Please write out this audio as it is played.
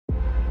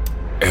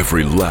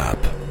Every lap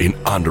in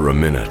under a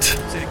minute.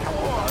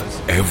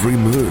 Every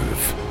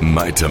move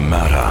made to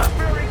matter.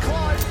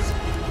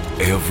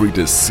 Every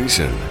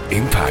decision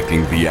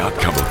impacting the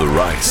outcome of the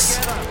race.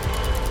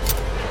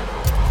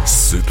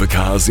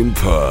 Supercars in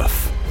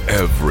Perth.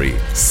 Every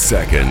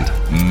second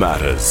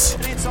matters.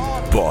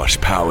 Bosch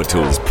Power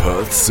Tools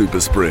Perth Super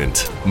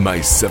Sprint,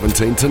 May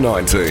 17 to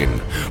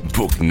 19.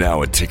 Book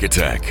now at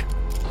Ticketek.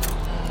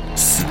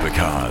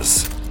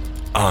 Supercars.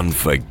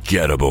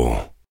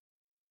 Unforgettable.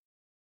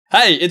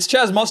 Hey, it's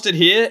Chaz Mostert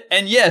here,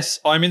 and yes,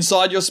 I'm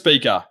inside your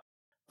speaker.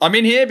 I'm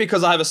in here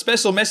because I have a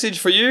special message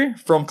for you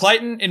from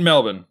Clayton in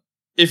Melbourne.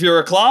 If you're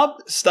a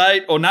club,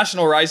 state or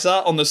national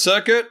racer on the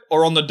circuit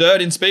or on the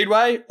dirt in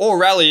Speedway or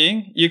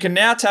rallying, you can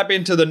now tap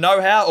into the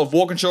know-how of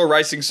Walkinshaw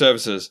Racing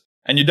Services,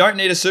 and you don't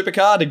need a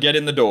supercar to get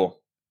in the door.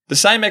 The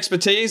same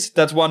expertise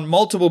that's won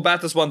multiple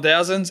Bathurst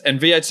 1000s and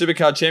V8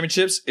 Supercar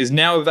Championships is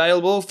now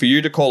available for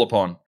you to call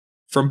upon.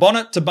 From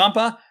bonnet to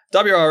bumper,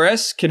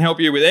 WRS can help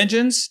you with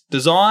engines,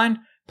 design,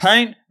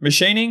 paint,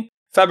 machining,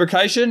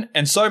 fabrication,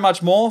 and so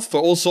much more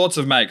for all sorts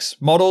of makes,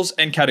 models,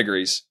 and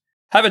categories.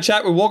 Have a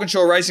chat with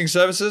Walkinshaw Racing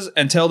Services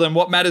and tell them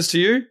what matters to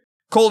you.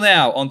 Call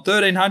now on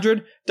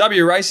 1300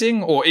 W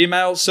Racing or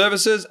email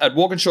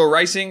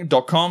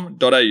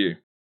services@walkinshawracing.com.au.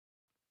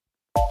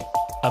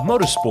 A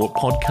Motorsport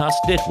Podcast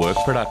Network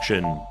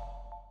production.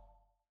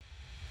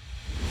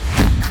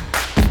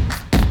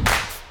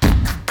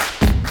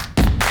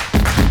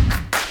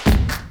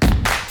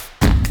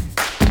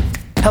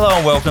 Hello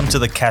and welcome to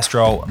the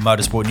Castrol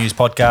Motorsport News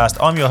Podcast.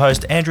 I'm your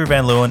host, Andrew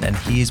Van Leeuwen, and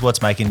here's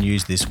what's making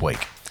news this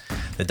week.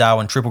 The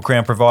Darwin Triple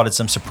Crown provided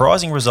some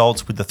surprising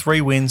results with the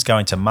 3 wins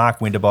going to Mark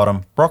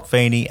Winterbottom, Broc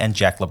Feeney and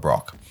Jack Le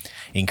Brocq.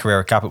 In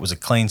Carrera Cup, it was a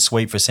clean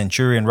sweep for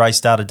Centurion race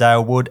starter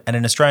Dale Wood, and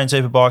in Australian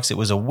Superbikes, it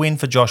was a win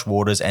for Josh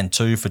Waters and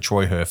 2 for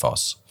Troy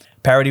Herfoss.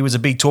 Parity was a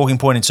big talking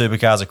point in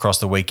Supercars across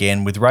the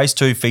weekend, with race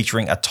 2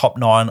 featuring a top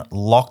 9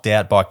 locked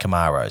out by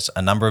Camaros.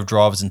 A number of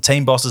drivers and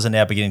team bosses are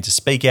now beginning to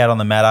speak out on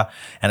the matter,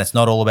 and it's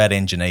not all about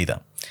engine either.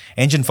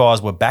 Engine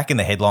fires were back in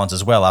the headlines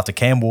as well after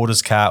Cam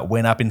Waters' car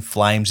went up in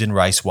flames in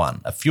race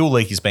 1. A fuel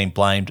leak has been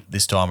blamed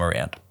this time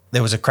around.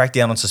 There was a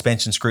crackdown on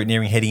suspension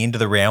scrutineering heading into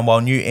the round, while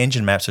new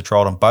engine maps are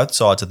trialled on both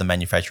sides of the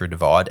manufacturer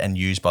divide and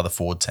used by the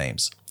Ford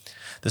teams.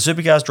 The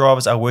Supercars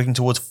drivers are working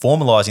towards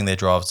formalising their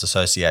Drivers'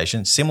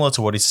 Association, similar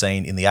to what is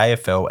seen in the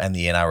AFL and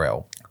the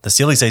NRL. The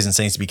silly season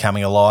seems to be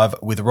coming alive,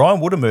 with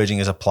Ryan Wood emerging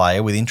as a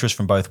player with interest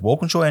from both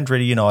Walkinshaw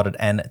Andretti United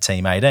and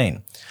Team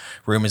 18.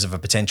 Rumours of a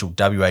potential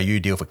WAU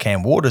deal for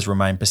Cam Waters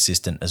remain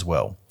persistent as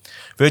well.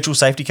 Virtual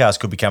safety cars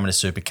could be coming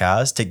to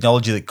Supercars.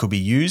 Technology that could be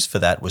used for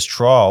that was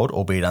trialled,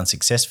 albeit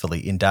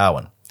unsuccessfully, in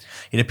Darwin.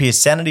 It appears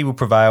sanity will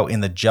prevail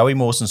in the Joey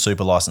Mawson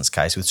Super Licence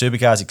case, with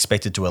Supercars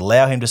expected to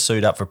allow him to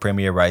suit up for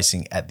Premier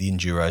Racing at the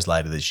Enduros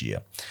later this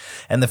year.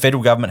 And the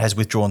federal government has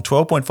withdrawn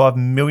 $12.5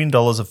 million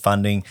of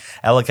funding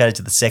allocated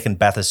to the second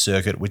Bathurst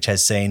circuit, which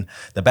has seen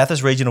the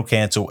Bathurst Regional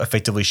Council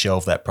effectively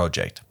shelve that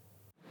project.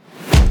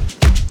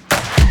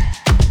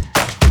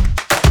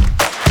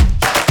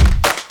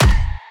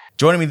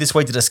 Joining me this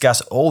week to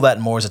discuss all that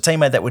and more is a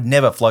teammate that would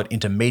never float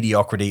into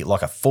mediocrity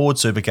like a Ford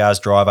Supercars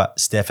driver,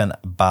 Stefan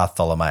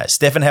Bartholomaeus.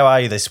 Stefan, how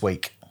are you this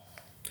week?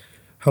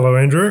 Hello,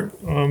 Andrew.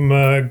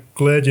 I'm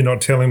glad you're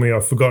not telling me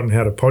I've forgotten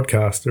how to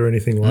podcast or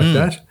anything like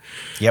that.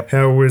 Yep.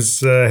 How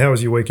was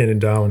your weekend in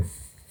Darwin?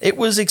 It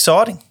was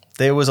exciting.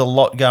 There was a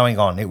lot going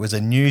on. It was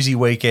a newsy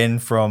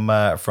weekend from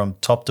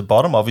top to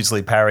bottom.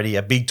 Obviously, parity,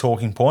 a big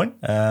talking point.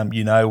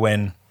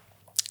 When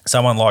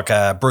someone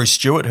like Bruce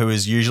Stewart, who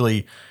is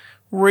usually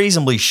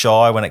reasonably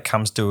shy when it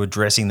comes to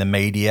addressing the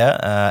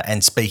media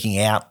and speaking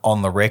out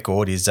on the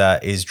record,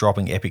 is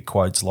dropping epic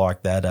quotes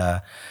like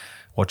that.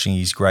 Watching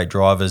his great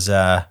drivers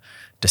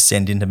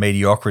descend into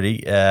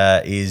mediocrity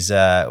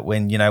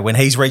when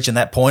he's reaching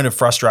that point of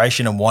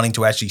frustration and wanting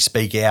to actually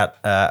speak out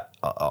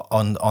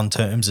on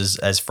terms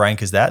as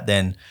frank as that,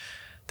 then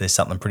there's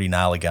something pretty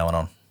gnarly going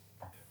on.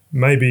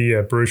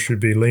 Maybe Bruce should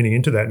be leaning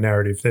into that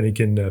narrative. Then he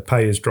can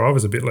pay his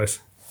drivers a bit less.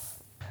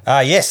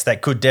 Yes,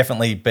 that could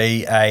definitely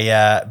be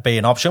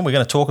an option. We're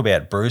going to talk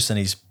about Bruce and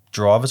his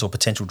drivers or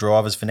potential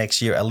drivers for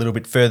next year a little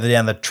bit further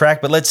down the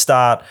track, but let's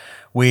start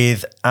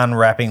with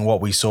unwrapping what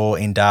we saw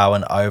in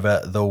Darwin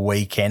over the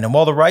weekend. And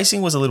while the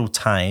racing was a little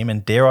tame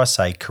and, dare I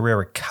say,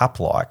 Carrera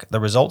Cup-like, the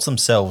results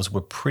themselves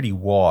were pretty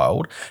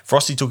wild.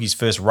 Frosty took his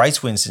first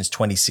race win since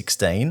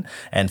 2016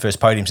 and first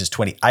podium since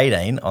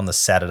 2018 on the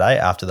Saturday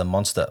after the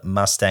monster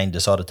Mustang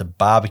decided to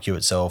barbecue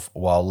itself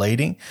while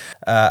leading.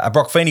 A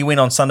Broc Feeney win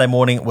on Sunday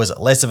morning was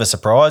less of a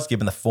surprise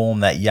given the form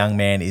that young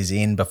man is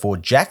in, before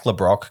Jack Le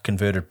Brocq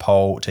converted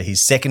pole to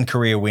his second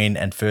career win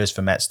and first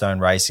for Matt Stone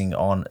Racing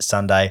on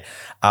Sunday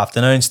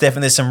afternoon. Stefan,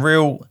 there's some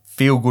real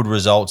feel-good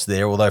results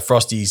there, although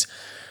Frosty's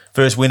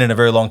first win in a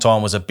very long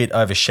time was a bit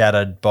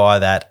overshadowed by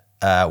that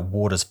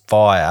Waters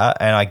fire.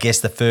 And I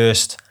guess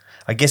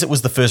it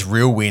was the first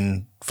real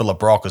win for Le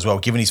Brocq as well,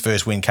 given his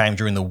first win came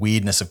during the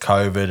weirdness of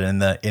COVID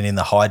and in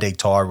the high-deg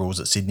tyre rules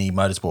at Sydney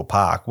Motorsport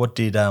Park. What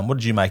did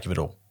you make of it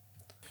all?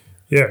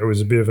 Yeah, it was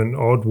a bit of an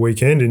odd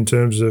weekend in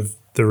terms of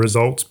the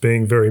results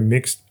being very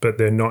mixed, but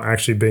there not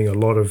actually being a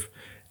lot of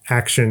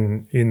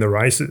action in the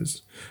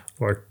races.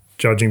 Like,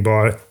 judging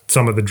by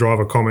some of the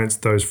driver comments,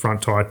 those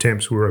front tyre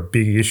temps were a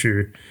big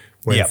issue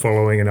when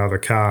following another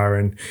car.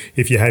 And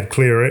if you had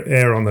clear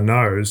air on the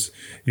nose,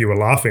 you were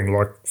laughing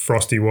like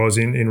Frosty was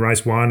in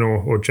race 1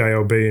 or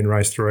JLB in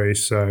race 3.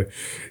 So,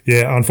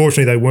 yeah,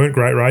 unfortunately they weren't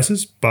great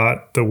races,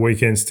 but the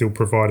weekend still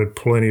provided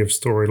plenty of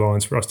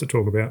storylines for us to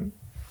talk about.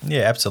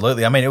 Yeah,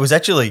 absolutely. I mean, it was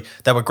actually,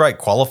 they were great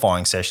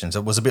qualifying sessions.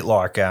 It was a bit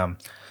like,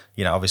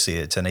 obviously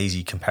it's an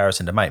easy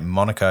comparison to make,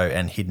 Monaco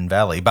and Hidden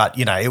Valley, but,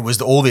 it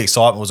was all the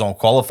excitement was on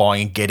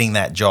qualifying and getting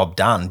that job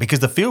done because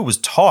the field was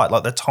tight.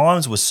 Like, the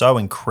times were so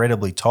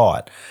incredibly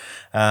tight.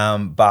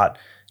 But,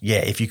 yeah,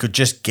 if you could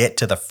just get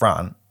to the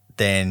front,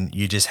 then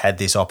you just had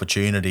this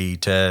opportunity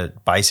to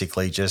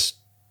basically just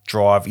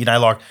drive,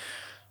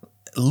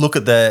 look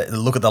at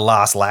the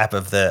last lap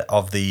of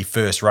the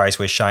first race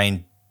where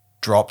Shane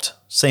dropped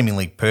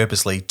seemingly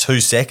purposely 2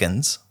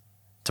 seconds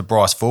to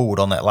Bryce Forward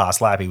on that last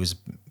lap. He was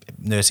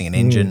nursing an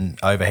engine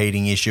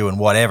overheating issue and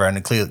whatever,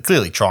 and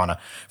clearly trying to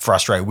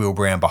frustrate Will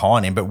Brown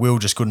behind him, but Will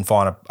just couldn't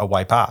find a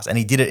way past. And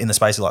he did it in the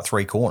space of like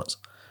 3 corners.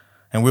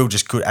 And Will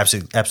just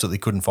absolutely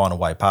couldn't find a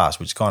way past,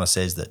 which kind of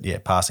says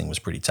that, passing was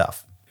pretty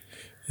tough.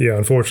 Yeah,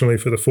 unfortunately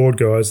for the Ford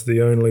guys,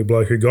 the only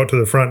bloke who got to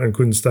the front and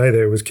couldn't stay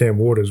there was Cam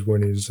Waters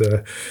when his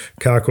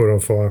car caught on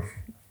fire.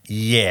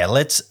 Yeah,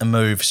 let's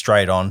move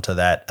straight on to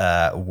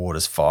that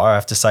Waters fire. I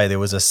have to say there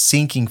was a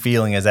sinking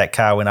feeling as that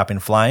car went up in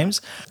flames,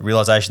 the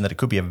realisation that it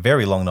could be a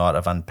very long night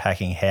of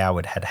unpacking how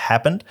it had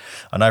happened.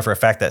 I know for a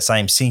fact that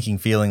same sinking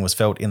feeling was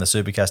felt in the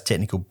Supercars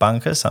technical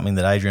bunker, something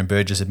that Adrian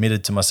Burgess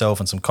admitted to myself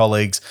and some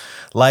colleagues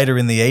later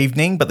in the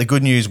evening. But the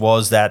good news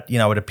was that,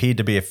 it appeared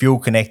to be a fuel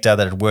connector that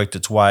had worked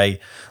its way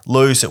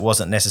loose. It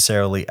wasn't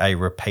necessarily a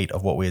repeat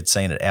of what we had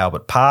seen at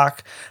Albert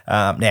Park.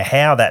 Now,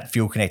 how that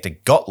fuel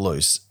connector got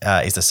loose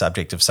is the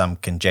subject of some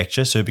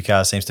conjecture.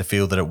 Supercars seems to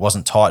feel that it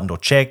wasn't tightened or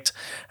checked.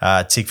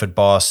 Tickford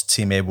boss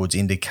Tim Edwards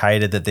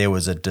indicated that there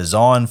was a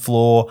design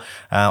flaw.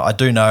 I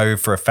do know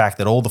for a fact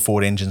that all the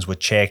Ford engines were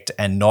checked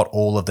and not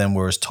all of them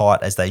were as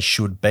tight as they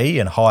should be,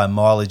 and higher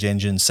mileage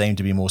engines seem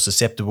to be more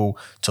susceptible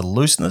to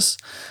looseness.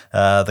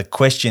 The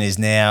question is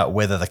now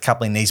whether the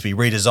coupling needs to be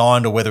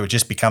redesigned or whether it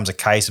just becomes a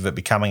case of it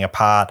becoming a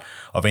part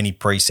of any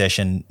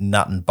pre-session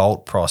nut and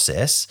bolt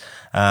process.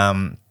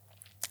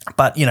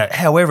 But,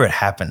 however it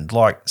happened,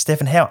 like,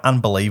 Stefan, how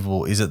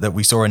unbelievable is it that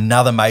we saw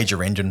another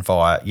major engine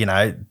fire,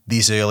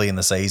 this early in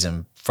the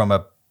season from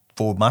a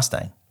Ford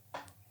Mustang?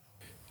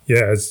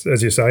 Yeah,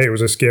 as you say, it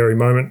was a scary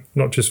moment,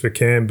 not just for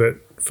Cam, but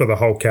for the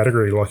whole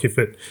category. Like, if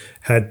it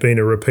had been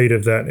a repeat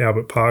of that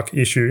Albert Park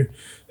issue,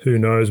 who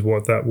knows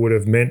what that would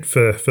have meant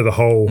for the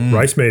whole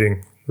race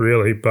meeting,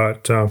 really.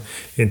 But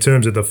in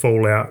terms of the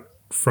fallout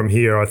from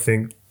here, I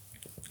think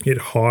it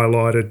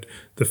highlighted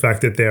the fact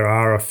that there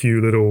are a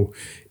few little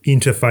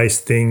interface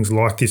things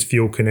like this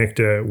fuel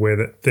connector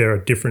where there are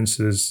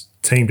differences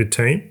team to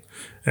team,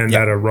 and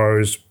that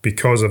arose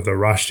because of the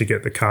rush to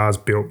get the cars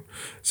built.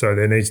 So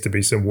there needs to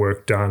be some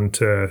work done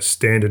to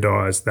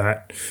standardise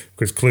that,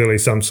 because clearly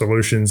some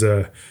solutions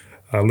are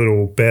a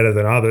little better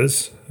than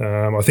others.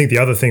 I think the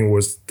other thing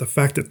was the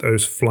fact that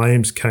those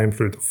flames came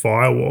through the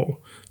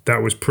firewall.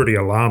 That was pretty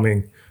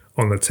alarming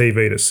on the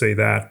TV to see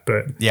that,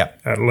 but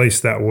at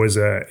least that was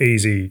a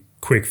easy,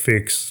 quick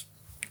fix.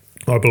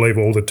 I believe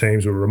all the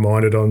teams were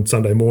reminded on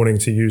Sunday morning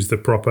to use the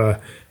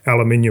proper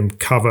aluminium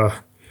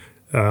cover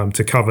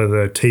to cover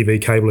the TV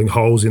cabling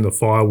holes in the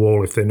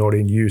firewall if they're not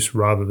in use,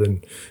 rather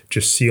than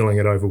just sealing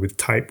it over with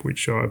tape,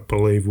 which I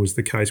believe was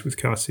the case with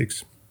Car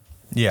 6.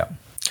 Yeah.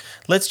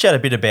 Let's chat a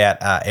bit about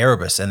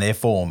Erebus and their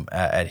form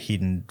at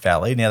Hidden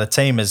Valley. Now, the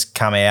team has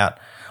come out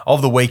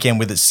of the weekend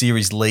with its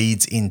series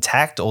leads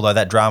intact, although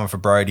that drama for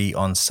Brodie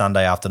on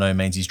Sunday afternoon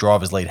means his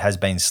driver's lead has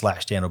been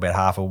slashed down to about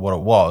half of what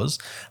it was.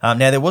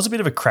 Now, there was a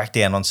bit of a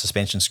crackdown on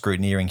suspension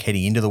scrutineering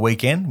heading into the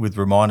weekend, with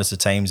reminders to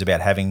teams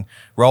about having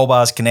roll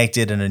bars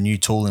connected and a new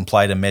tool in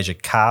play to measure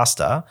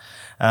caster.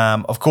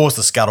 Of course,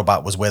 the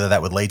scuttlebutt was whether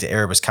that would lead to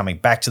Erebus coming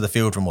back to the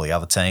field from all the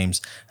other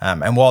teams.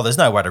 And while there's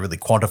no way to really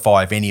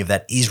quantify if any of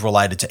that is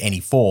related to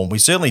any form, we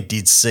certainly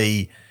did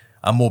see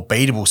a more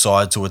beatable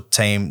side to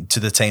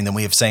the team than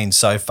we have seen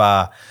so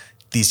far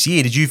this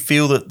year. Did you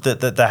feel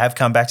that they have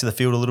come back to the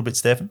field a little bit,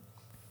 Stefan?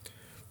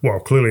 Well,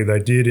 clearly they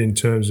did in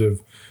terms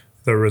of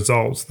the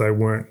results. They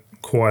weren't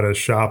quite as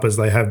sharp as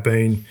they have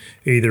been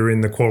either in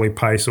the quali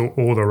pace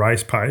or the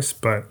race pace.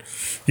 But,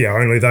 yeah,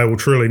 only they will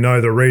truly know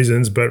the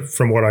reasons. But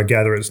from what I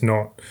gather, it's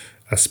not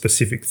a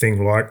specific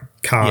thing like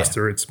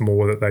caster. It's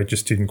more that they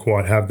just didn't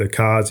quite have the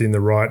cars in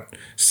the right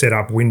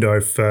setup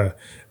window for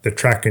the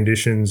track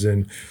conditions.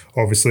 And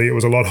obviously it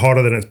was a lot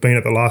hotter than it's been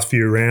at the last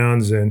few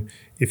rounds. And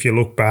if you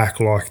look back,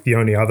 like, the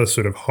only other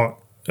sort of hot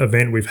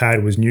event we've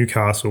had was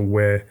Newcastle,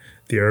 where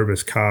the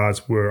Erebus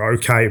cars were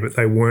okay, but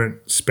they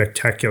weren't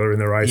spectacular in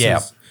the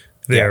races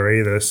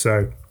either.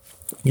 So,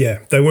 yeah,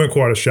 they weren't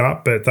quite as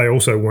sharp, but they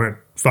also weren't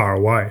far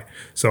away.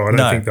 So I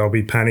don't think they'll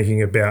be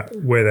panicking about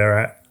where they're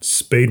at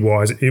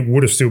speed-wise, it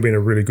would have still been a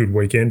really good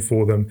weekend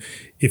for them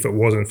if it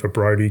wasn't for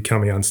Brodie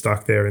coming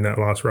unstuck there in that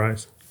last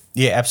race.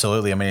 Yeah,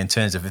 absolutely. I mean, in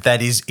terms of if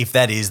that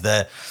is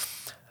the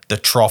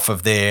trough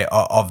of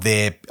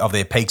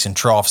their peaks and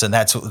troughs, and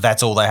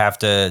that's all they have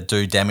to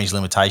do damage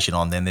limitation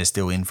on, then they're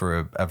still in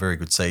for a very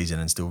good season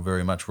and still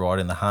very much right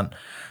in the hunt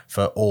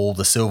for all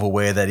the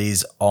silverware that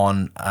is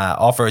on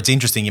offer. It's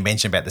interesting you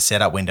mentioned about the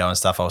setup window and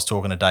stuff. I was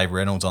talking to Dave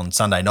Reynolds on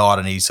Sunday night,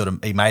 and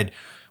he made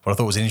what I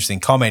thought was an interesting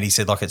comment. He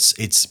said, like,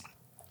 it's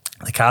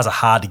the cars are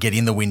hard to get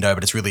in the window,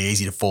 but it's really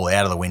easy to fall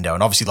out of the window.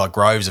 And obviously, like,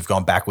 Groves have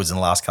gone backwards in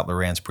the last couple of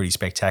rounds pretty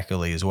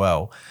spectacularly as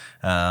well.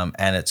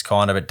 And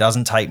it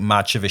doesn't take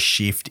much of a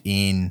shift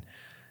in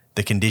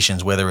the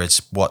conditions, whether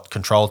it's what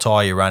control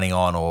tyre you're running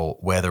on or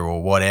weather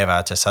or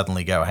whatever, to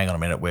suddenly go, hang on a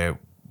minute,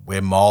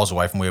 we're miles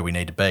away from where we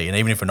need to be. And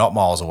even if we're not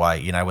miles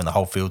away, when the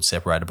whole field's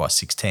separated by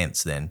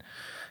 0.6, then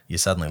you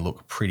suddenly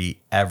look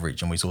pretty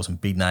average. And we saw some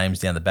big names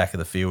down the back of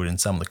the field in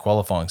some of the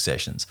qualifying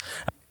sessions.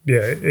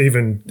 Yeah,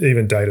 even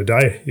day to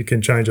day, it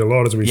can change a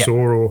lot, as we saw,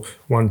 or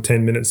 1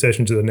 10-minute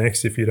session to the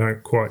next if you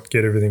don't quite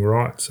get everything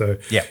right. So,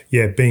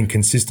 being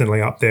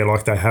consistently up there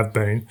like they have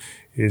been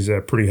is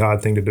a pretty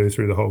hard thing to do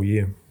through the whole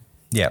year.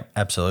 Yeah,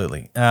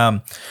 absolutely.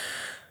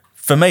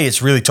 For me,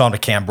 it's really time to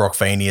count Broc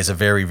Feeney as a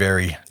very,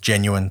 very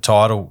genuine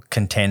title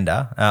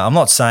contender. I'm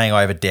not saying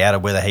I ever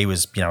doubted whether he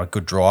was, a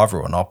good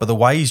driver or not, but the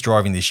way he's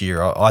driving this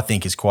year, I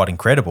think, is quite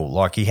incredible.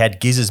 Like, he had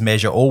Giz's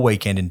measure all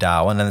weekend in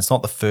Darwin, and it's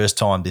not the first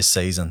time this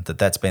season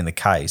that's been the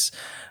case.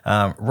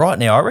 Right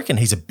now, I reckon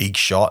he's a big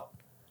shot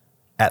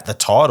at the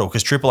title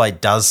because Triple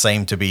Eight does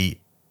seem to be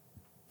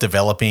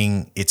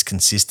developing its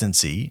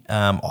consistency.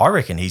 I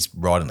reckon he's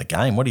right in the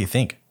game. What do you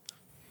think?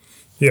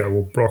 Yeah,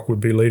 well, Broc would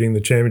be leading the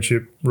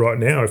championship right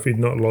now if he'd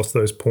not lost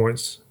those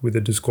points with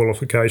the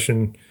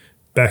disqualification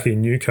back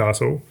in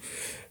Newcastle.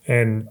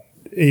 And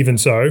even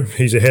so,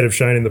 he's ahead of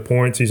Shane in the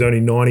points. He's only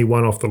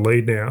 91 off the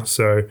lead now.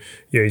 So,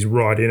 yeah, he's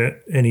right in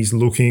it. And he's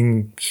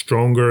looking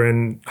stronger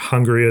and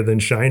hungrier than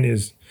Shane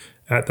is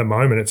at the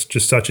moment. It's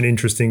just such an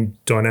interesting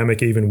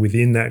dynamic even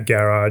within that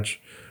garage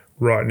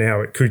right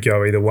now. It could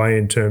go either way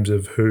in terms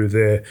of who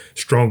their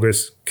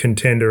strongest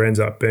contender ends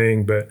up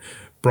being, but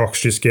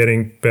Broc's just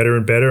getting better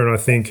and better, and I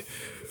think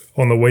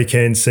on the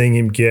weekend seeing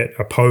him get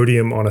a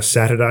podium on a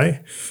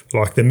Saturday,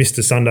 like the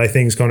Mr. Sunday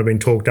thing's kind of been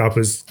talked up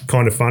as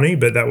kind of funny,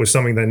 but that was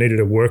something they needed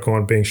to work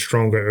on, being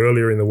stronger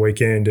earlier in the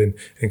weekend, and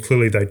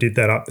clearly they did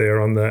that up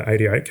there on the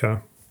 88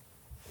 car.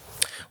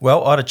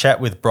 Well, I had a chat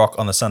with Broc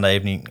on the Sunday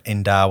evening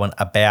in Darwin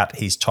about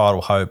his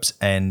title hopes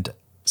and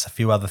a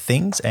few other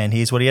things, and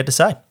here's what he had to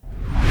say.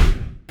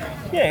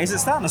 Yeah, is it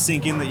starting to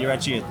sink in that you're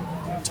actually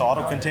a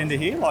title contender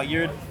here? Like,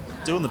 you're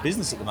doing the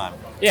business at the moment.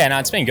 Yeah, no,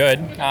 it's been good.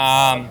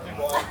 I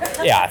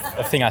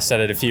think I said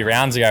it a few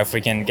rounds ago. If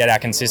we can get our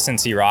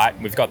consistency right,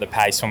 we've got the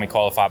pace when we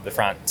qualify up the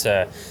front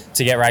to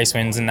get race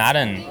wins and that.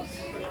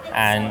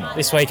 And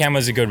this weekend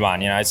was a good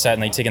one. It's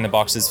certainly ticking the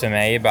boxes for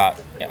me. But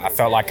I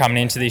felt like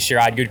coming into this year,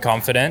 I had good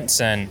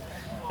confidence, and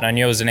I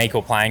knew it was an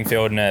equal playing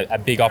field and a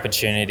big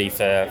opportunity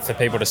for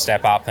people to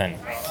step up. And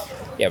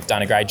we've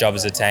done a great job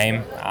as a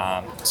team.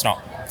 It's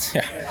not.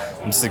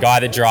 I'm just the guy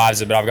that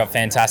drives it, but I've got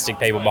fantastic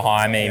people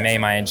behind me. Me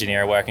and my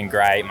engineer are working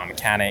great, my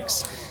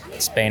mechanics.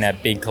 It's been a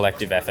big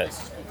collective effort.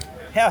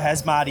 How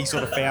has Marty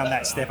sort of found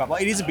that step up?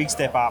 Like, it is a big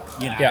step up,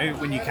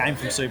 when you came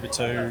from Super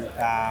 2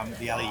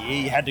 the other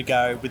year, you had to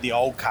go with the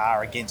old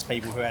car against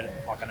people who had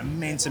like an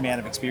immense amount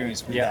of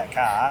experience with that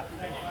car.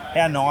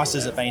 How nice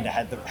has it been to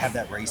have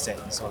that reset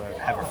and sort of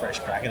have a fresh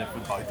crack at it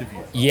with both of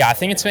you? Yeah, I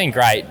think it's been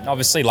great.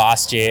 Obviously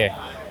last year,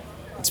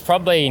 it's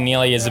probably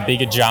nearly as a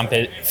bigger jump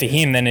for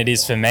him than it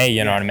is for me,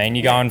 you know what I mean?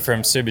 You're going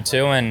from Super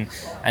 2 and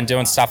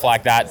doing stuff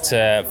like that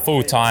to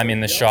full-time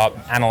in the shop,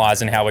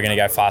 analysing how we're going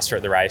to go faster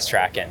at the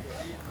racetrack. And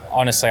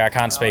honestly, I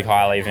can't speak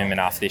highly of him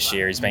enough this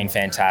year. He's been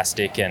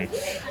fantastic. And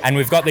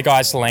we've got the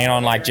guys to lean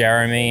on like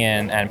Jeremy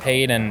and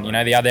Pete and,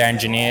 the other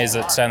engineers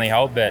that certainly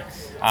help. But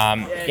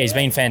he's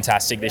been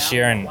fantastic this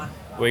year, and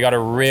we got a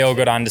real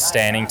good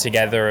understanding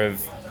together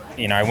of,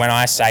 when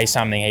I say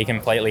something, he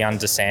completely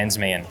understands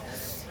me. And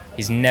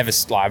he's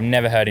I've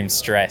never heard him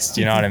stressed,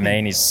 you know what I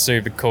mean? He's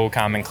super cool,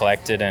 calm and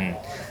collected, and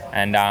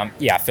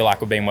I feel like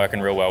we've been working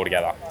real well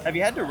together. Have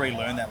you had to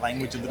relearn that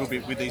language a little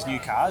bit with these new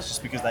cars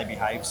just because they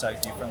behave so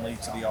differently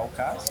to the old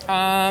cars?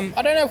 I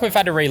don't know if we've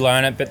had to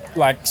relearn it, but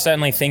like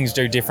certainly things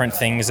do different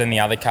things than the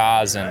other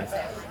cars, and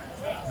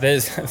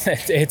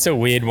it's a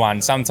weird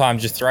one.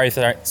 Sometimes you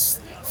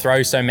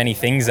throw so many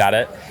things at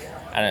it,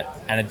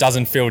 and it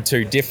doesn't feel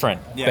too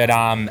different. Yeah.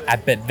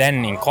 But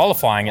then in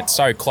qualifying, it's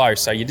so close.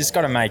 So you just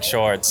got to make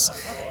sure it's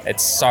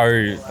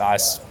so, I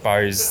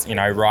suppose,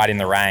 right in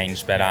the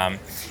range. But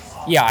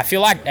I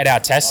feel like at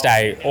our test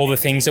day, all the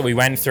things that we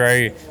went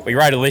through, we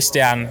wrote a list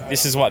down.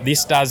 This is what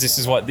this does. This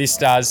is what this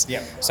does.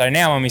 Yep. So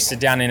now when we sit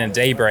down in a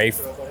debrief,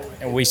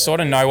 we sort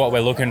of know what we're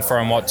looking for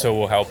and what tool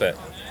will help it.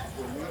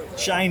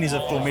 Shane is a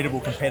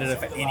formidable competitor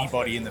for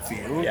anybody in the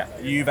field. Yeah.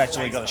 You've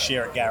actually got to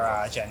share a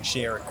garage and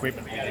share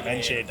equipment with him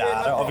and share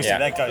data. Obviously,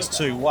 that goes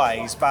two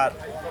ways, but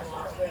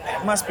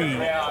it must be,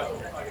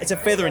 it's a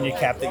feather in your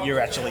cap that you're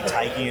actually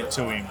taking it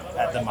to him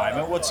at the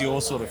moment. What's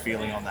your sort of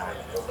feeling on that?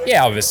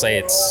 Yeah, obviously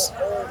it's,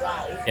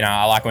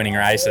 I like winning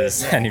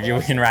races, and if you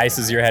win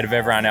races, you're ahead of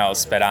everyone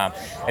else. But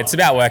it's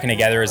about working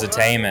together as a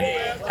team,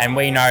 and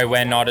we know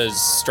we're not as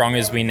strong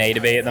as we need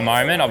to be at the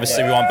moment.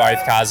 Obviously, we want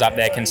both cars up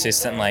there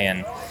consistently,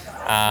 and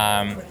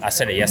I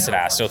said it yesterday,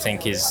 I still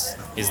think he's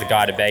the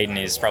guy to beat, and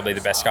he's probably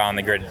the best guy on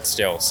the grid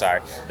still. So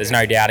there's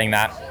no doubting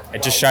that.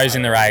 It just shows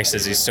in the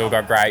races. He's still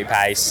got great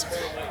pace.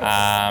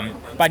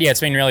 But yeah,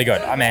 it's been really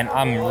good. I mean,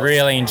 I'm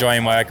really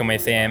enjoying working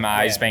with him.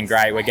 He's been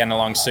great. We're getting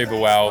along super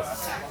well.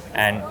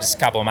 And just a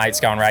couple of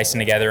mates going racing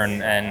together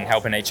and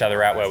helping each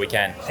other out where we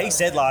can. He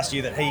said last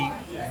year that he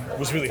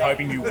was really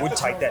hoping you would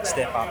take that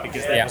step up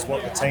because that was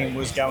what the team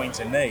was going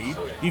to need.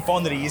 Do you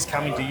find that he is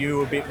coming to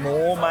you a bit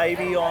more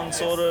maybe on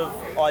sort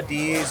of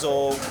ideas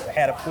or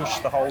how to push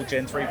the whole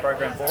Gen 3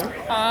 program forward?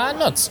 I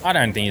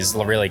don't think he's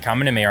really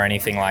coming to me or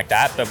anything like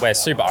that, but we're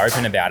super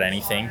open about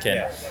anything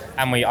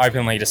and we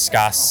openly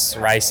discuss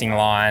racing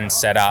lines,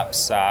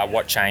 setups,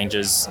 what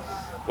changes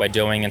we're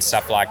doing and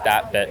stuff like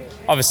that. But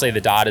obviously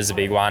the data's a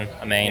big one.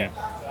 I mean,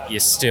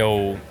 you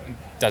still,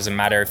 doesn't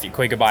matter if you're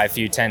quicker by a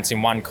few tenths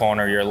in one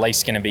corner, you're at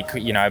least going to be,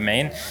 you know what I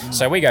mean?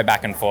 So we go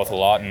back and forth a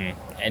lot, and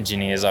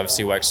engineers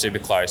obviously work super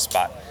close.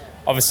 But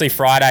obviously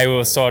Friday we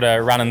were sort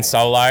of running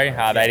solo.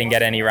 They didn't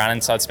get any running,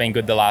 so it's been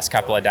good the last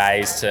couple of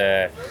days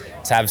to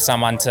have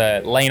someone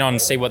to lean on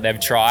and see what they've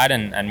tried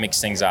and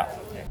mix things up.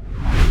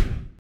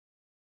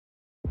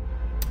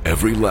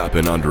 Every lap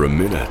in under a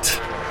minute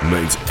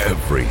means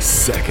every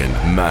second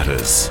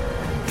matters.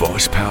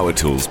 Bosch Power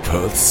Tools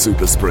Perth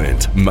Super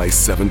Sprint, May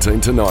 17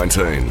 to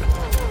 19.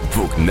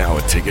 Book now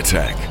at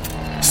Ticketek.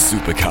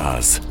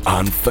 Supercars,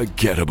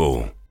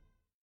 unforgettable.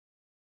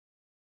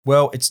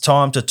 Well, it's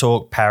time to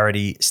talk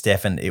parity,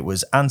 Stefan. It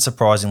was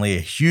unsurprisingly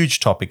a huge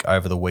topic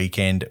over the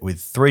weekend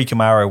with 3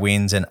 Camaro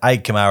wins and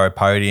 8 Camaro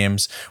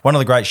podiums. One of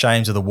the great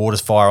shames of the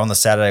Waters fire on the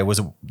Saturday was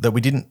that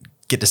we didn't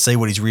get to see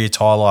what his rear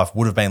tyre life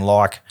would have been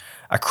like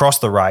across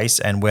the race,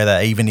 and whether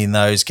even in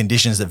those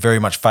conditions that very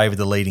much favoured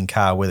the leading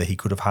car, whether he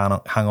could have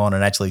hung on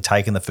and actually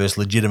taken the first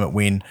legitimate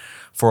win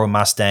for a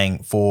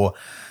Mustang for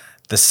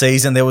the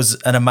season. There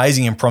was an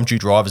amazing impromptu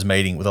drivers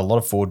meeting with a lot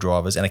of Ford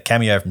drivers and a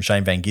cameo from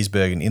Shane Van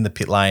Gisbergen in the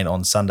pit lane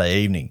on Sunday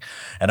evening,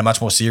 and a much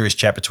more serious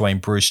chat between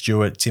Bruce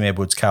Stewart, Tim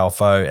Edwards, Carl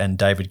Foe and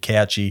David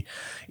Couchy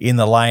in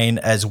the lane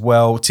as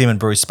well. Tim and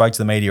Bruce spoke to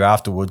the media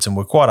afterwards and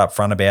were quite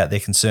upfront about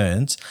their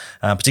concerns,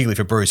 particularly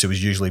for Bruce, who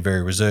was usually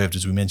very reserved,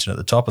 as we mentioned at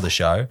the top of the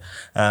show.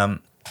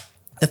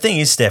 The thing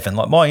is, Stefan,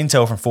 like my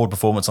intel from Ford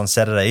Performance on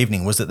Saturday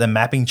evening was that the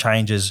mapping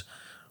changes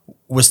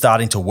were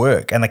starting to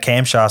work and the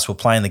camshafts were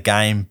playing the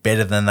game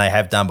better than they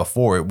have done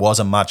before. It was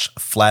a much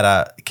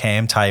flatter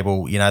cam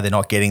table. You know, they're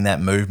not getting that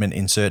movement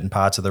in certain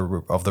parts of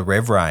the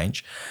rev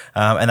range.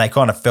 And they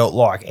kind of felt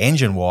like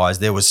engine-wise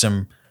there was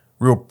some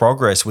real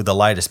progress with the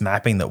latest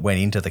mapping that went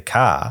into the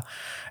car.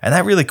 And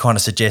that really kind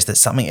of suggests that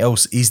something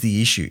else is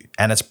the issue,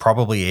 and it's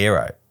probably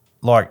aero.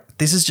 Like,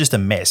 this is just a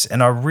mess.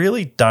 And I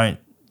really don't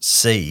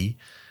see,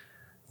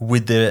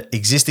 with the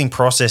existing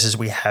processes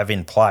we have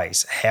in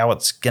place, how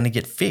it's going to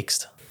get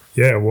fixed.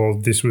 Yeah, well,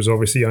 this was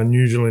obviously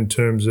unusual in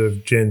terms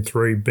of Gen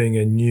 3 being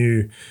a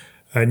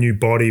new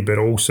body, but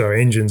also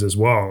engines as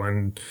well.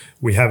 And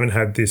we haven't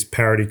had this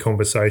parity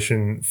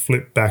conversation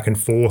flip back and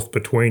forth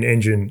between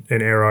engine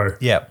and aero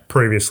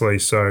previously.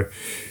 So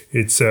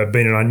it's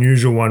been an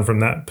unusual one from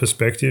that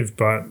perspective.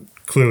 But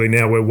clearly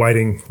now we're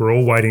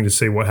all waiting to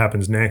see what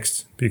happens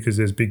next, because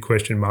there's big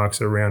question marks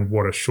around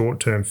what a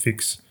short-term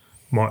fix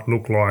might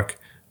look like,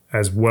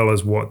 as well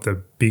as what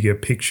the bigger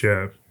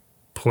picture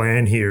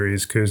plan here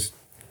is. Because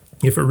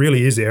if it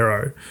really is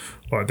aero,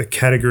 like, the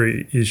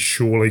category is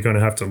surely going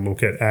to have to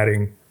look at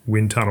adding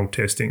wind tunnel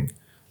testing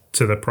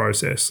to the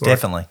process. Like,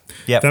 definitely.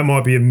 Yep. That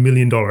might be $1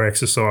 million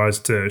exercise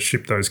to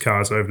ship those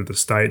cars over to the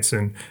States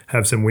and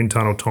have some wind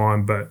tunnel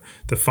time, but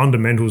the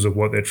fundamentals of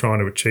what they're trying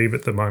to achieve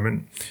at the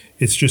moment,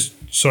 it's just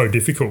so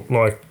difficult.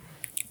 Like,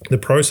 the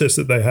process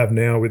that they have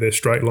now with their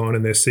straight line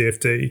and their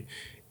CFD,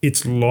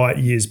 it's light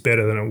years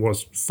better than it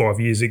was 5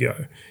 years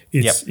ago.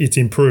 It's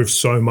improved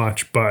so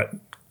much, but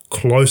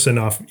close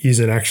enough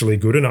isn't actually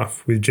good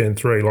enough with Gen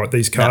 3. Like,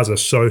 these cars are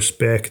so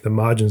spec, the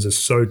margins are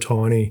so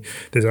tiny,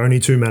 there's only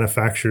 2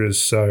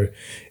 manufacturers, so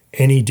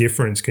any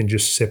difference can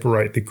just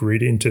separate the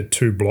grid into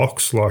 2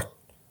 blocks like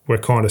we're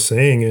kind of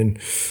seeing. And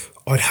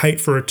I'd hate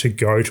for it to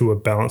go to a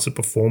balance of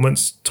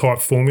performance type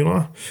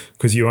formula,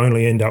 because you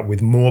only end up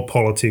with more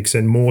politics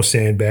and more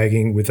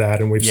sandbagging with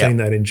that, and we've seen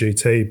that in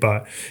GT.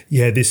 But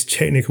yeah, this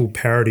technical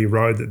parity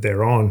road that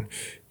they're on,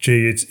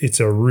 it's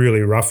a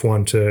really rough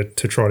one to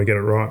try to get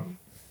it right.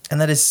 And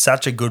that is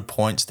such a good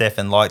point,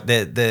 Stefan. Like,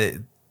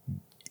 in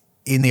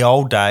the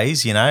old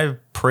days, you know,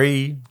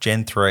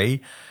 pre-Gen 3,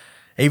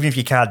 even if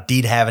your car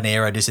did have an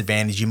aero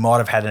disadvantage, you might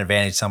have had an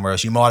advantage somewhere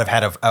else. You might have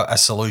had a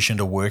solution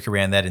to work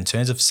around that in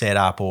terms of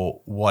setup or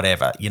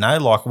whatever. You know,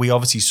 like, we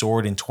obviously saw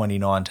it in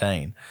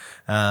 2019.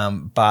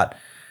 But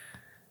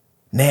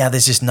now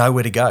there's just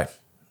nowhere to go.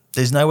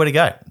 There's nowhere to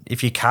go.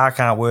 If your car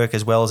can't work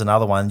as well as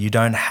another one, you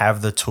don't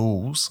have the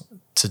tools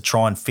to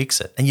try and fix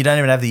it. And you don't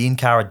even have the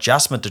in-car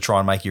adjustment to try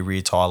and make your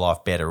rear tyre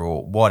life better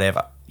or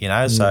whatever, you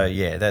know? So,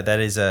 yeah, that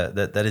is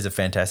a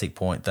fantastic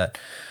point that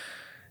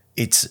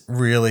it's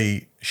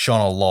really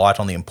shone a light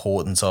on the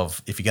importance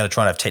of, if you're going to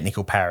try and have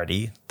technical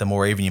parity, the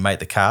more even you make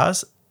the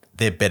cars,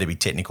 there better be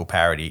technical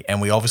parity.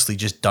 And we obviously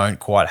just don't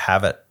quite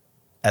have it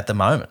at the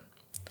moment.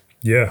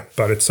 Yeah,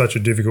 but it's such a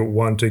difficult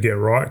one to get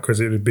right because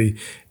it would be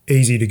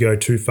easy to go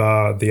too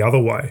far the other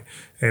way.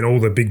 And all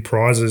the big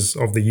prizes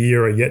of the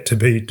year are yet to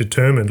be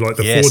determined. Like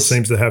the Ford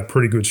seems to have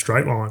pretty good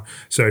straight line.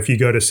 So if you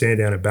go to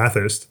Sandown and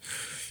Bathurst,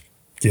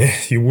 yeah,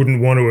 you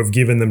wouldn't want to have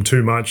given them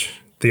too much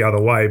the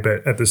other way.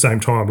 But at the same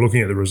time,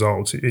 looking at the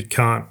results, it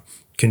can't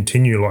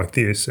continue like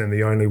this. And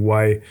the only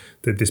way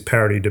that this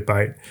parity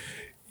debate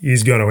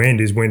is going to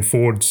end is when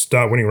Ford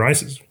start winning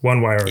races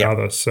one way or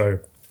another. So,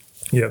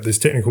 yeah, this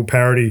technical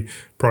parity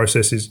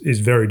process is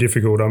very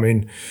difficult. I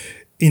mean,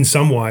 in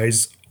some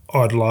ways,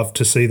 I'd love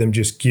to see them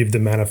just give the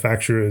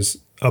manufacturers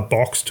a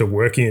box to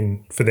work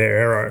in for their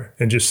aero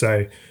and just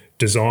say,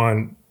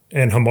 design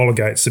and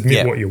homologate,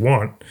 submit what you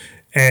want.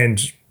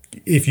 And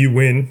if you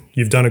win,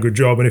 you've done a good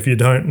job. And if you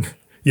don't,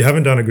 you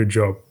haven't done a good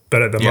job.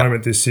 But at the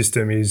moment, this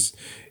system is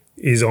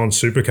on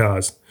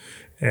supercars.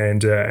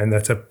 And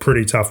that's a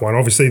pretty tough one.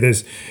 Obviously,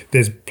 there's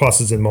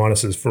pluses and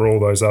minuses for all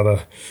those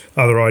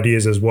other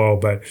ideas as well.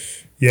 But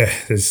yeah,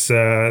 there's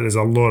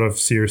a lot of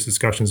serious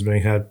discussions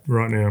being had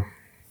right now.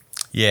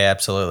 Yeah,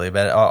 absolutely.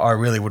 But I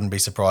really wouldn't be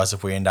surprised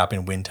if we end up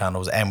in wind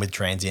tunnels and with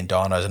transient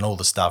dynos and all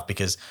the stuff,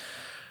 because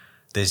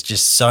there's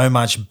just so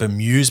much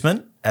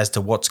bemusement as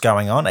to what's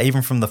going on,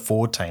 even from the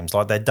Ford teams.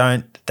 Like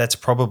that's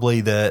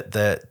probably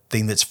the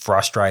thing that's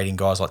frustrating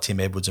guys like Tim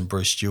Edwards and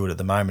Bruce Stewart at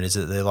the moment, is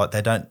that they're like,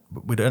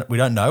 we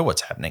don't know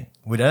what's happening.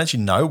 We don't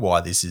actually know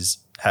why this is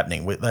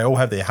happening. They all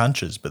have their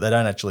hunches, but they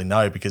don't actually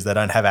know because they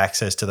don't have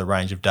access to the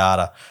range of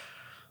data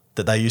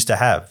that they used to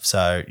have.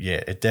 So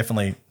yeah, it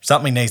definitely,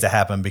 something needs to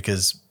happen,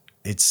 because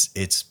it's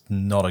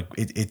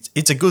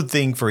a good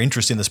thing for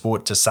interest in the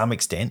sport to some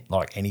extent,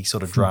 like any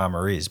sort of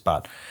drama is,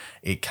 but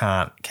it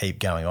can't keep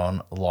going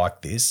on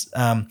like this.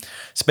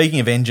 Speaking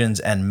of engines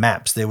and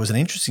maps, there was an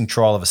interesting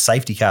trial of a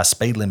safety car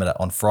speed limiter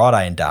on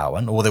Friday in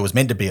Darwin, or there was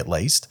meant to be at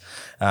least.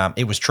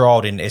 It was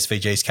trialled in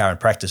SVG's car in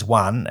practice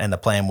 1, and the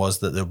plan was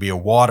that there would be a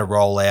wider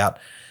rollout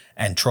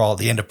and trial at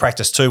the end of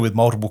practice 2 with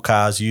multiple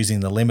cars using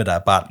the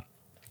limiter, but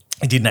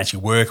it didn't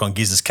actually work on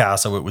Giz's car,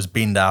 so it was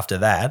binned after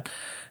that.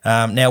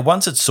 Now,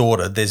 once it's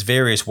sorted, there's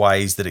various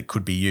ways that it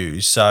could be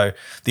used. So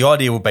the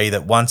idea will be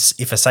that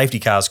if a safety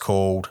car is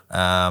called,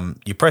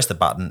 you press the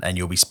button and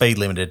you'll be speed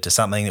limited to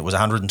something that was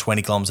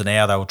 120 kilometres an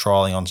hour. They were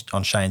trialling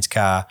on Shane's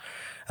car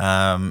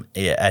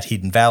at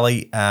Hidden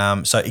Valley.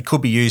 So it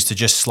could be used to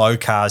just slow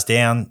cars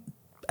down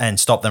and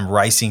stop them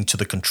racing to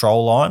the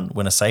control line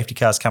when a safety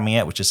car is coming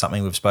out, which is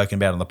something we've spoken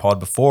about on the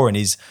pod before and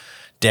is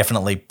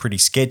definitely pretty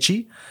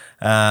sketchy.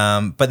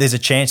 But there's a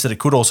chance that it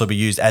could also be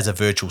used as a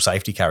virtual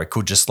safety car. It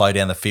could just slow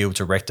down the field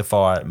to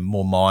rectify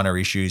more minor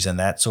issues and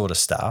that sort of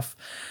stuff.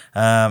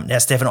 Now,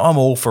 Stefan, I'm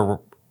all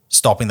for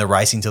stopping the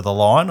racing to the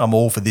line. I'm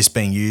all for this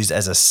being used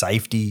as a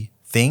safety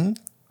thing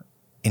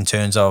in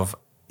terms of,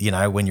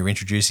 when you're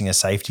introducing a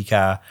safety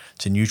car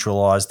to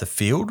neutralise the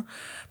field.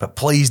 But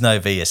please no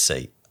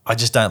VSC. I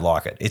just don't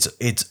like it.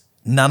 It's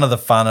none of the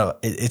fun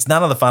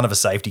of a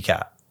safety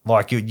car.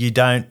 Like you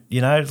don't,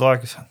 I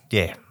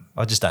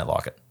just don't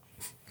like it.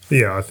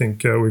 Yeah, I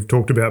think we've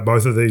talked about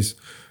both of these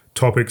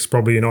topics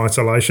probably in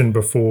isolation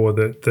before,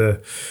 that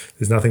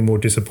there's nothing more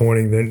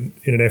disappointing than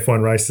in an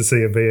F1 race to see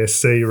a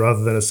VSC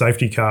rather than a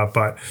safety car.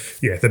 But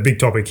yeah, the big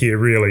topic here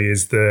really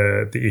is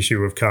the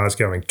issue of cars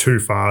going too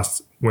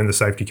fast when the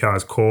safety car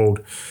is called.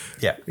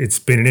 Yeah, it's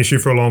been an issue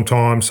for a long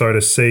time, so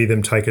to see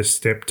them take a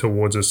step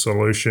towards a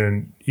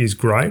solution is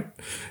great.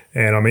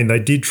 And I mean, they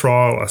did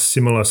trial a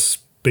similar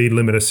speed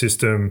limiter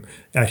system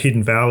at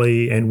Hidden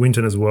Valley and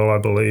Winton as well, I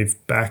believe,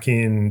 back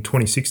in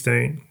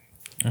 2016.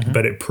 Mm-hmm.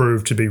 But it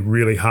proved to be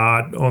really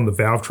hard on the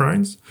valve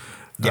trains.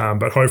 Yeah.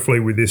 But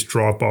hopefully with this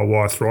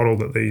drive-by-wire throttle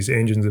that these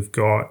engines have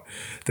got,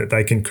 that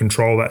they can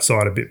control that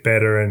side a bit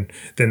better. And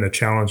then the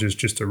challenge is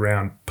just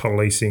around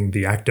policing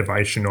the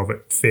activation of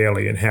it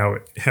fairly and how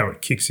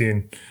it kicks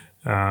in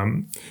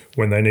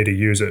when they need to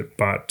use it.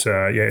 But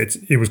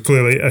it was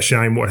clearly a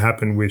shame what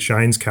happened with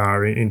Shane's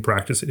car in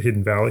practice at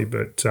Hidden Valley.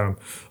 But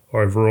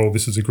overall,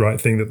 this is a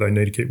great thing that they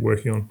need to keep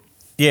working on.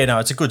 Yeah, no,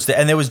 it's a good step.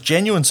 And there was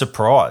genuine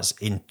surprise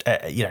down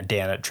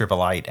at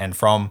Triple Eight and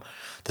from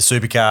the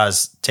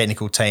Supercars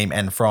technical team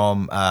and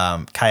from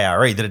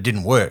KRE that it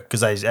didn't work, because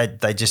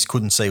they just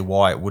couldn't see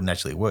why it wouldn't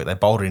actually work. They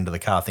bolted into the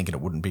car thinking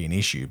it wouldn't be an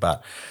issue,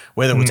 but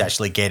whether it was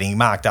actually getting,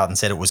 Mark Dutton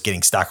said it was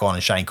getting stuck on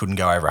and Shane couldn't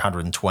go over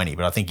 120,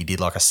 but I think he did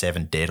like a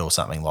 7 dead or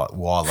something like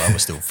while they were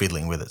still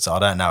fiddling with it. So I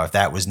don't know if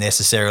that was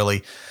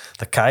necessarily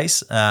the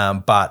case,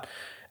 but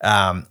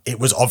it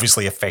was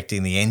obviously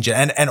affecting the engine,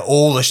 and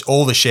all the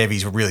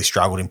Chevys really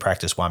struggled in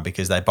practice 1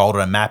 because they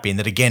bolted a map in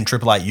that, again,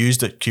 Triple Eight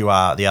used at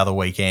QR the other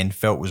weekend,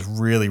 felt was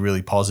really,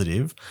 really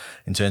positive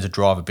in terms of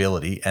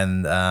drivability,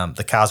 and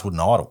the cars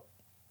wouldn't idle.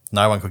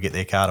 No one could get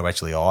their car to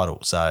actually idle.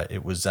 So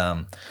it was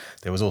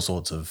there was all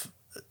sorts of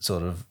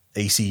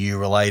ECU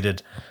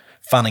related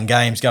fun and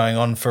games going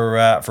on for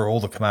all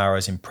the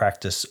Camaros in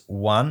practice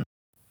one.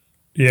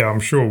 Yeah, I'm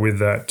sure with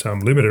that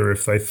limiter,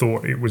 if they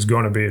thought it was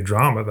going to be a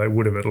drama, they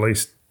would have at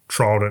least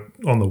trialled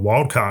it on the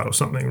wild card or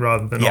something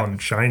rather than on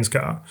Shane's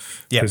car,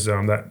 because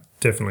that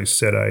definitely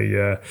set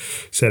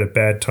a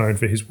bad tone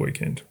for his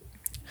weekend.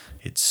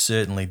 It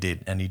certainly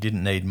did, and he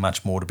didn't need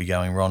much more to be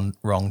going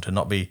wrong to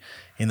not be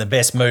in the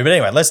best mood. But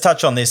anyway, let's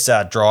touch on this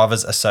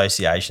Drivers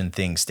Association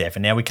thing,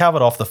 Stefan. Now, we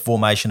covered off the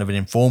formation of an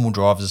informal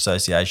Drivers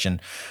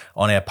Association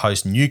on our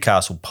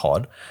post-Newcastle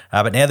pod,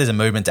 but now there's a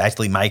movement to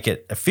actually make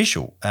it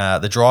official.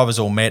 The drivers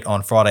all met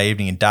on Friday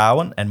evening in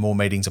Darwin, and more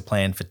meetings are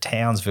planned for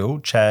Townsville.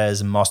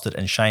 Chaz Mostert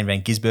and Shane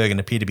Van Gisbergen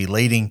appear to be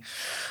leading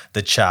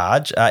the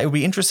charge. It will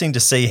be interesting to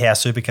see how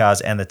Supercars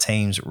and the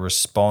teams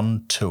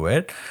respond to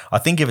it. I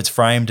think if it's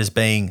framed as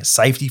being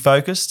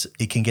safety-focused,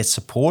 it can get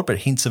support, but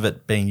hints of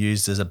it being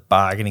used as a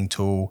bargaining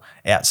tool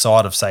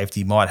outside of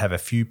safety might have a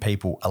few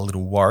people a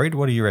little worried.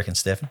 What do you reckon,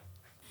 Stefan?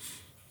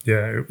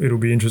 Yeah, it'll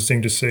be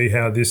interesting to see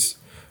how this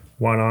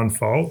one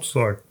unfolds.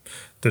 Like,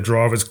 the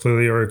drivers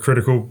clearly are a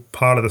critical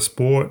part of the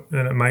sport,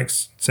 and it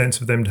makes sense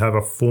for them to have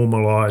a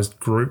formalised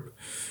group.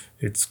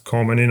 It's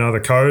common in other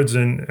codes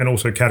and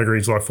also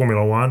categories like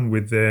Formula One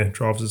with their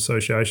Drivers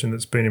Association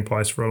that's been in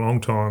place for a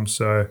long time.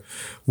 So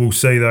we'll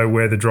see, though,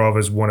 where the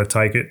drivers want to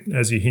take it,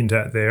 as you hint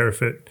at there.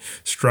 If it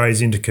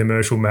strays into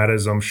commercial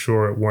matters, I'm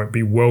sure it won't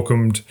be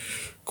welcomed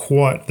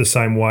quite the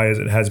same way as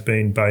it has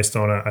been based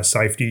on a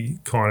safety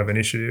kind of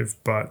initiative.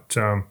 But,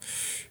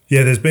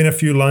 there's been a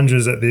few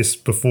lunges at this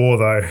before,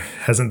 though,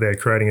 hasn't there,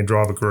 creating a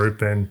driver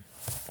group, and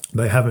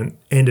they haven't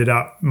ended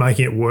up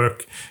making it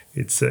work.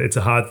 It's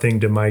a hard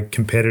thing to make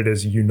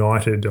competitors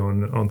united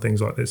on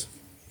things like this.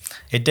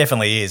 It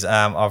definitely is.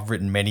 I've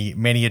written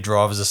many a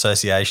Drivers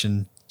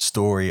Association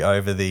story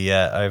over the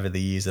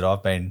years that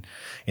I've been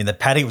in the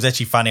paddock. It was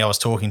actually funny. I was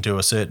talking to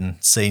a certain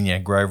senior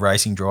Grove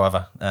Racing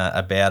driver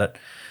about it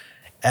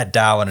at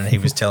Darwin, and he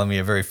was telling me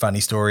a very funny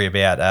story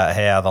about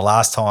how the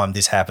last time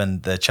this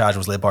happened, the charge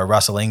was led by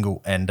Russell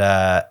Engel, and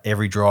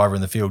every driver in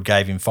the field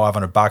gave him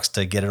 $500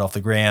 to get it off the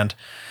ground.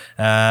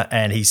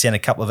 And he sent a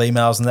couple of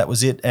emails, and that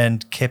was it,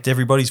 and kept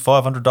everybody's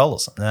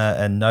 $500.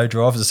 And no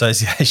Drivers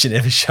Association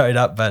ever showed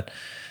up, but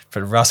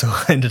Russell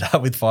ended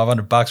up with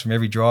 $500 from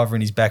every driver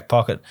in his back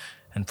pocket,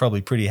 and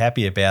probably pretty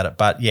happy about it.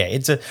 But yeah,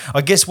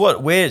 I guess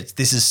where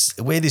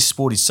this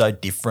sport is so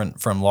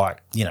different from,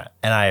 like, you know,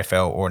 an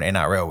AFL or an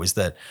NRL is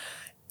that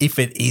if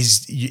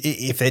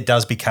it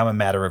does become a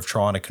matter of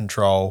trying to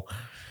control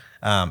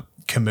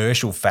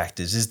commercial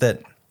factors, is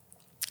that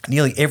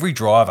nearly every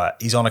driver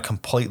is on a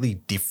completely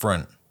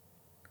different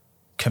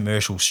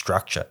commercial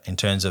structure in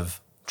terms of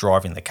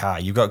driving the car.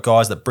 You've got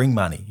guys that bring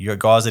money. You've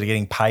got guys that are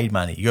getting paid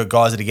money. You've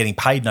got guys that are getting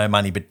paid no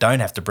money but don't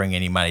have to bring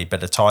any money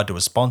but are tied to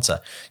a sponsor.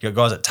 You've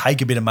got guys that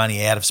take a bit of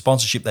money out of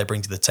sponsorship they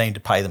bring to the team to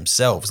pay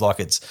themselves. Like,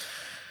 it's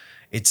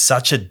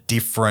such a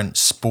different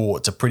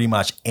sport to pretty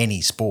much any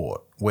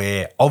sport,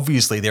 where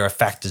obviously there are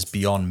factors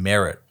beyond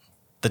merit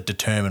that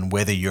determine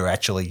whether you're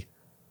actually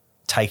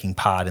taking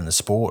part in the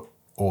sport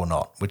or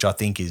not, which I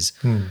think is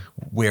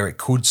where it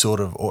could sort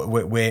of, or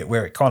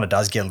where it kind of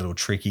does get a little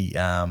tricky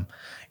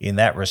in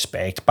that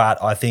respect.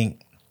 But I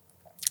think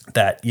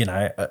that, you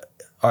know,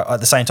 at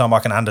the same time, I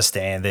can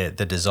understand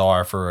the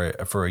desire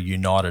for a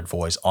united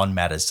voice on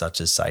matters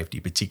such as safety,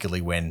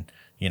 particularly when,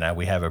 you know,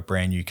 we have a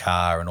brand new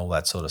car and all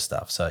that sort of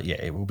stuff. So yeah,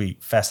 it will be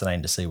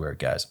fascinating to see where it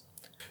goes.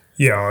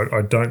 Yeah,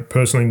 I don't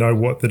personally know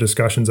what the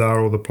discussions are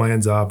or the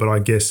plans are, but I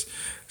guess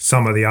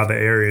some of the other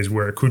areas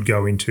where it could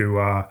go into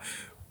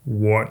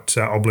what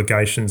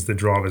obligations the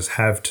drivers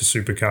have to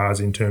supercars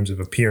in terms of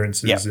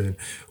appearances and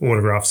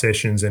autograph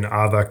sessions and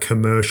other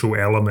commercial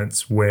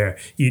elements where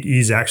it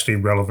is actually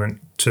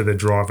relevant to the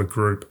driver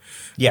group.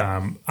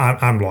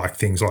 Unlike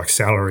things like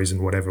salaries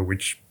and whatever,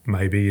 which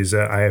maybe is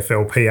a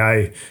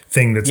AFLPA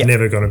thing that's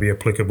never going to be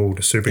applicable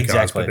to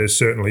supercars, but there's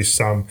certainly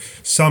some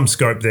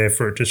scope there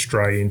for it to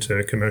stray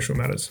into commercial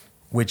matters.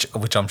 Which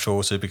I'm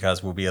sure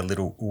supercars will be a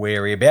little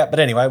wary about. But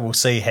anyway, we'll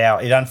see how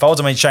it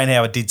unfolds. I mean, Shane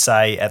Howard did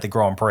say at the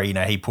Grand Prix, you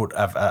know, he put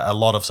a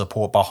lot of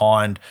support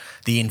behind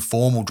the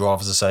informal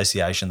Drivers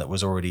Association that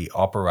was already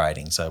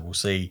operating. So we'll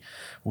see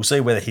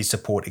whether his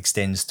support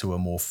extends to a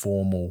more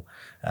formal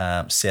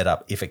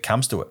setup if it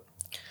comes to it.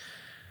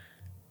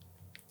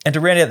 And to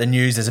round out the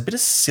news, there's a bit of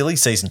silly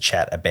season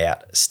chat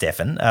about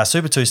Stefan.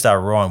 Super 2 star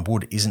Ryan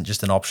Wood isn't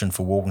just an option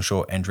for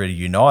Walkinshaw Andretti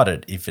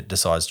United if it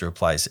decides to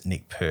replace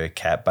Nick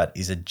Percat, but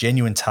is a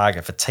genuine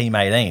target for Team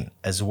 18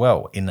 as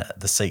well, in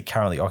the seat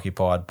currently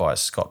occupied by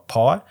Scott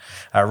Pye.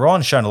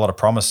 Ryan's shown a lot of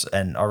promise,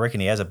 and I reckon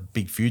he has a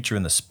big future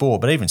in the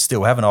sport, but even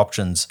still, having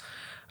options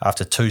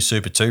after 2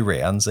 Super 2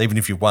 rounds, even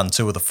if you've won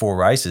 2 of the 4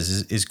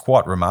 races, is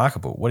quite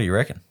remarkable. What do you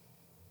reckon?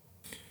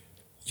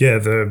 Yeah,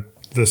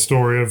 the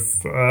story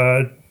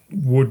of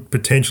Wood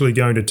potentially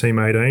going to Team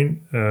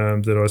 18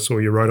 that I saw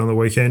you wrote on the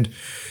weekend.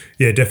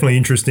 Yeah, definitely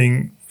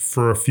interesting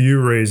for a few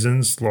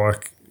reasons.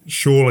 Like,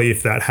 surely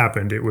if that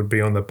happened, it would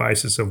be on the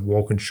basis of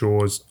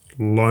Walkinshaw's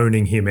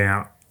loaning him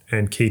out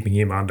and keeping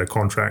him under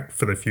contract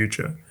for the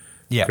future.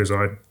 Yeah. Because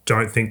I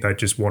don't think they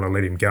just want to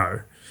let him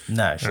go.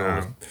 No,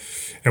 sure.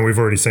 And we've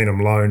already seen him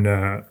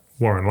loan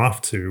Warren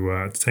Luff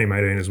to Team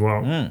 18 as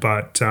well.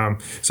 But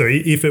so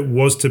if it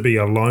was to be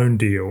a loan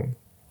deal,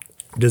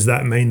 does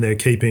that mean they're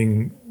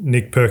keeping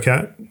Nick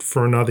Percat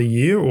for another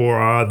year, or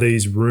are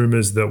these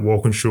rumours that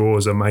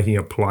Walkinshaws are making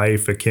a play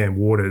for Cam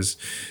Waters,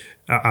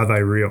 are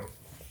they real?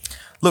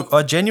 Look,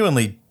 I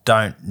genuinely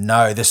don't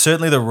know. There's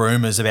certainly the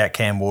rumours about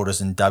Cam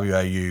Waters and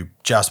WOU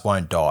just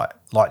won't die.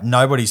 Like,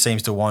 nobody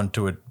seems to want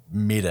to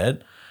admit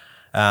it.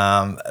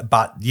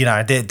 But, you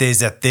know,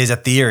 there's a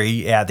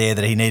theory out there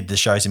that he needed to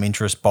show some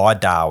interest by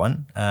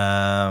Darwin.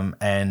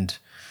 And,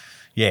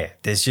 yeah,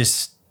 there's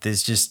just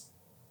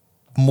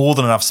more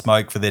than enough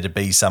smoke for there to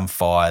be some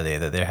fire there,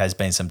 that there has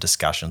been some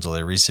discussions or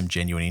there is some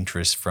genuine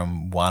interest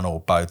from one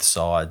or both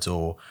sides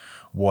or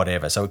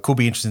whatever. So it could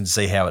be interesting to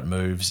see how it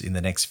moves in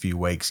the next few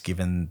weeks,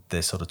 given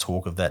the sort of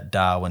talk of that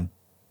Darwin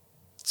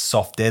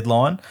soft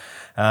deadline.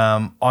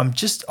 I'm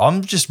just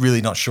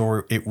really not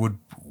sure it would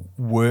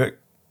work.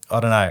 I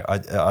don't know.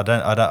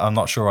 I'm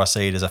not sure I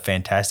see it as a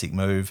fantastic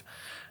move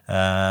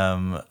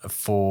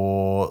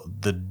for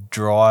the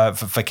drive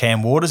for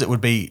Cam Waters. It would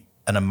be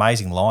an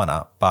amazing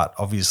lineup, but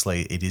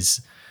obviously it is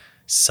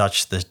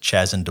such the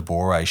Chaz and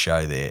DeBore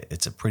show there.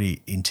 It's a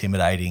pretty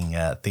intimidating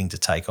thing to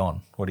take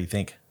on. What do you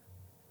think?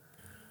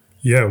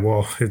 Yeah,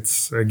 well,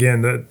 it's,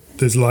 again, that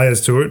there's layers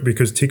to it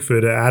because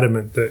Tickford are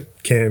adamant that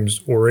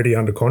Cam's already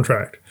under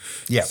contract.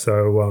 Yeah.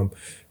 So,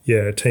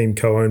 a team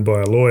co-owned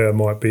by a lawyer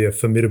might be a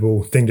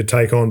formidable thing to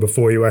take on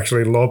before you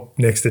actually lob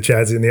next to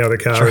Chaz in the other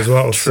car as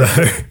well. True.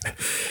 So,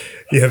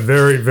 yeah,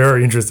 very,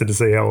 very interested to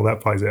see how all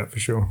that plays out for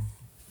sure.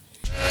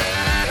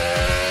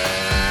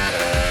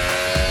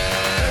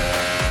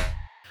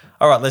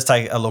 All right, let's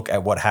take a look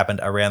at what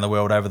happened around the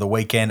world over the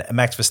weekend.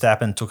 Max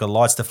Verstappen took a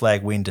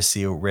lights-to-flag win to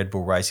seal Red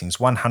Bull Racing's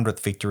 100th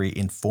victory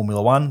in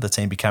Formula One, the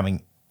team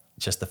becoming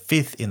just the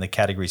fifth in the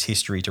category's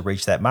history to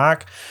reach that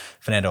mark.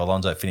 Fernando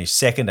Alonso finished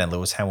second and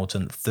Lewis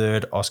Hamilton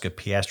third. Oscar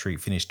Piastri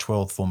finished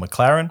 12th for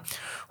McLaren.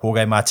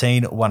 Jorge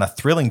Martin won a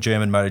thrilling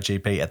German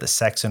MotoGP at the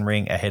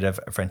Sachsenring ahead of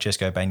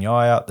Francesco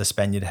Bagnaia, the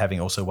Spaniard having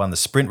also won the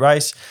sprint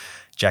race.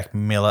 Jack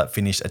Miller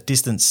finished a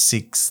distant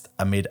sixth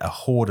amid a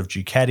horde of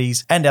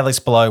Ducatis, and Alex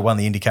Palou won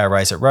the IndyCar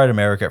race at Road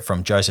America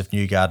from Joseph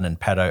Newgarden and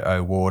Pato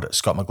O'Ward.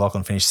 Scott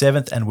McLaughlin finished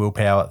 7th and Will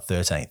Power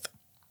 13th.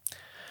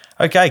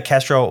 Okay,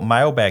 Castrol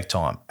mailbag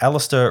time.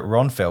 Alistair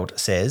Ronfeld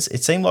says,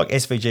 it seemed like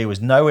SVG was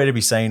nowhere to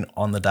be seen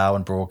on the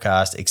Darwin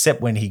broadcast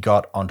except when he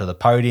got onto the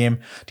podium.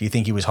 Do you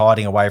think he was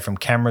hiding away from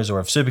cameras, or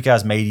have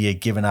Supercars media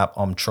given up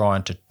on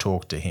trying to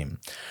talk to him?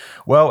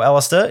 Well,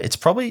 Alistair, it's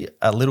probably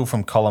a little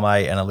from column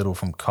A and a little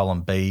from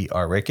column B,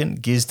 I reckon.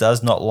 Giz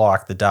does not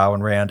like the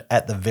Darwin round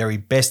at the very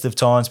best of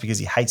times because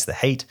he hates the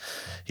heat.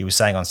 He was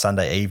saying on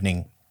Sunday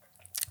evening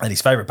that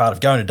his favourite part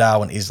of going to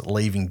Darwin is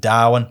leaving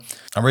Darwin.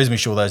 I'm reasonably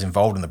sure those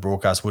involved in the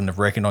broadcast wouldn't have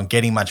reckoned on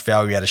getting much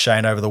value out of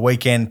Shane over the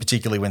weekend,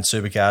 particularly when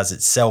Supercars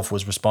itself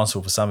was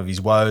responsible for some of his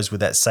woes with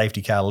that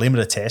safety car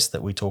limiter test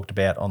that we talked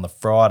about on the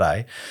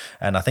Friday.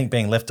 And I think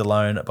being left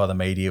alone by the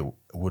media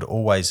would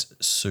always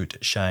suit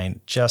Shane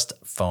just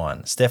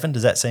fine. Stefan,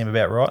 does that seem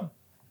about right?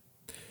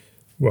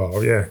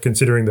 Well, yeah,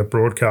 considering the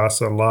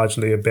broadcasts are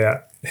largely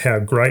about how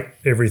great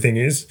everything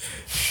is,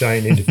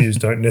 Shane interviews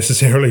don't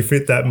necessarily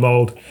fit that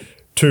mould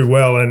too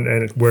well, and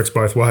it works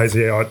both ways.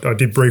 Yeah, I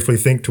did briefly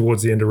think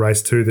towards the end of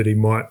race 2 that he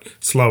might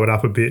slow it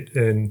up a bit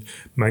and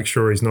make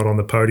sure he's not on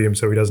the podium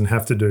so he doesn't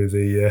have to do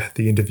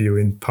the interview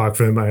in Parc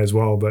Fermé as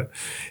well. But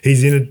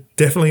he's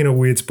definitely in a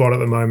weird spot at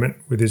the moment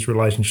with his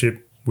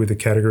relationship with the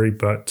category.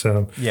 But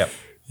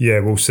yeah,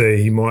 we'll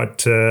see. He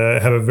might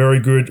have a very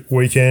good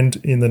weekend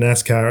in the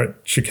NASCAR at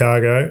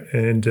Chicago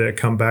and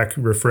come back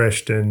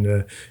refreshed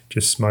and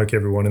just smoke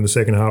everyone in the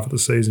second half of the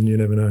season. You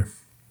never know.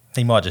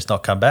 He might just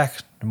not come back.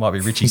 It might be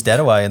Richie's dad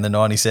away in the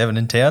 97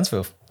 in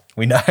Townsville.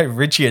 We know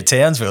Richie at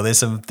Townsville. There's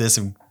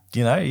some,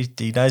 you know,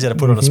 he knows how to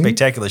put on a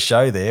spectacular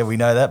show there. We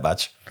know that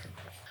much.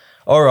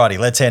 Alrighty,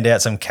 let's hand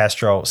out some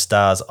Castrol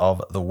Stars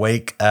of the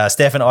week.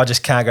 Stefan, I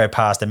just can't go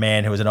past a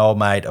man who was an old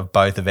mate of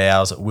both of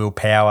ours, Will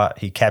Power.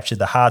 He captured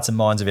the hearts and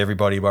minds of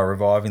everybody by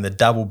reviving the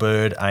double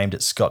bird aimed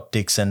at Scott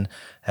Dixon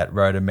at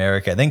Road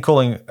America, then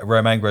calling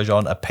Romain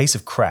Grosjean a piece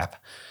of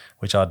crap,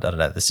 which I don't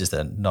know, that's just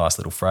a nice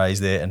little phrase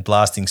there, and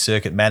blasting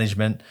circuit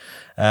management.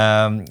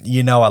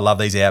 You know I love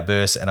these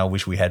outbursts, and I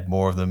wish we had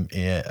more of them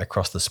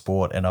across the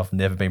sport, and I've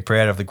never been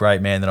prouder of the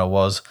great man than I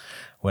was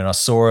when I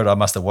saw it. I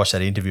must have watched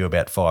that interview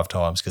about 5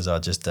 times because I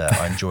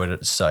enjoyed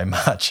it so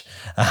much.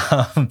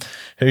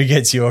 Who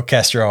gets your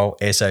Castrol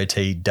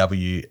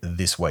SOTW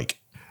this week?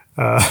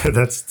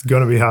 That's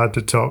going to be hard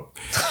to top,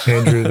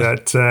 Andrew.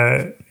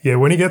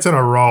 When he gets on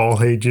a roll,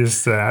 he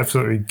just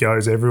absolutely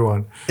goes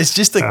everyone. It's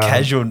just the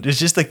casual. It's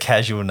just the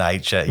casual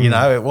nature. You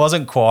know, it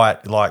wasn't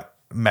quite like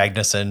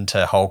Magnussen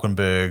to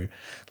Hulkenberg,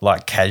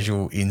 like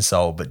casual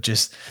insult, but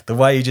just the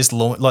way he just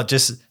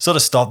sort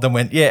of stopped and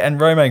went, yeah. And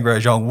Romain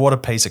Grosjean, what a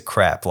piece of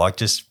crap! Like,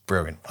 just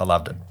brilliant. I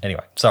loved it.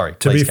 Anyway, sorry.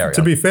 Please carry on.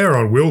 To be fair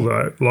on Will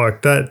though,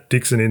 like that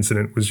Dixon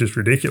incident was just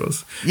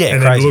ridiculous. Yeah,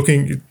 and crazy.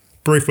 then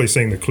briefly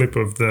seen the clip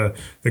of the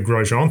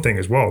Grosjean thing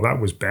as well. That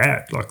was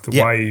bad, like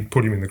the way he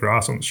put him in the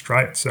grass on the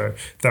straight. So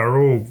they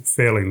were all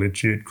fairly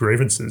legit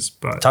grievances.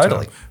 But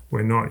totally.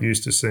 We're not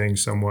used to seeing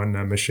someone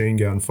machine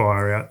gun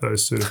fire out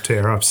those sort of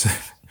tear-ups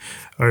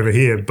over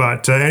here.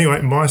 But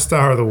anyway, my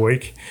star of the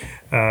week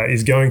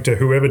is going to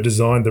whoever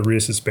designed the rear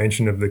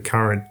suspension of the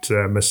current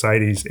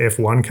Mercedes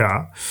F1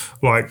 car.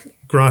 Like,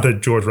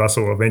 granted, George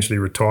Russell eventually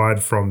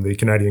retired from the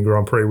Canadian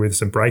Grand Prix with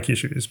some brake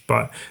issues,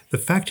 but the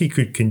fact he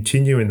could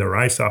continue in the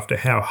race after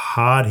how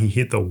hard he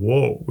hit the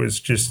wall was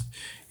just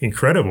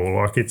incredible.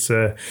 Like, it's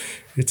a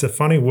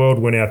funny world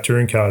when our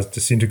touring cars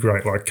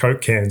disintegrate like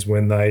Coke cans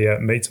when they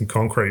meet some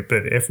concrete,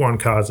 but F1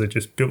 cars are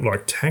just built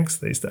like tanks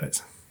these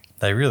days.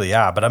 They really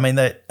are. But I mean,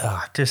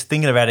 just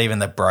thinking about even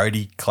the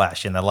Brody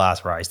clash in the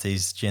last race,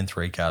 these Gen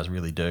 3 cars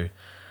really do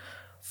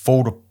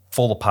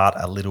fall apart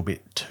a little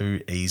bit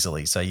too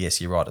easily. So,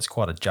 yes, you're right. It's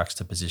quite a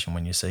juxtaposition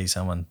when you see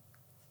someone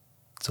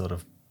sort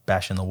of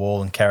bashing the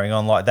wall and carrying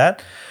on like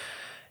that.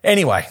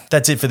 Anyway,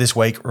 that's it for this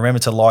week. Remember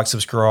to like,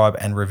 subscribe,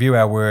 and review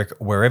our work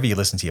wherever you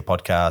listen to your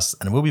podcasts.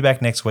 And we'll be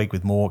back next week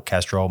with more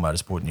Castrol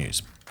Motorsport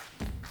News.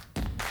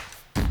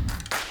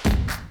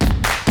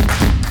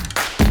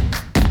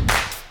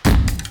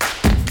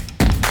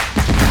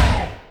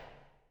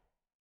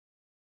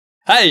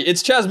 Hey,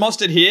 it's Chaz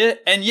Mostert here,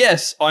 and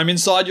yes, I'm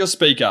inside your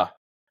speaker.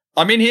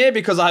 I'm in here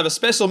because I have a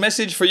special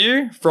message for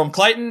you from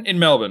Clayton in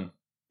Melbourne.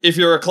 If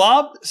you're a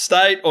club,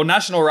 state or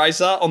national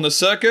racer on the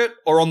circuit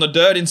or on the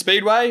dirt in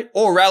Speedway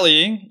or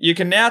rallying, you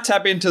can now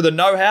tap into the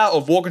know-how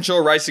of Walkinshaw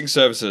Racing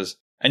Services,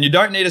 and you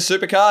don't need a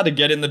supercar to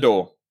get in the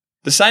door.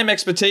 The same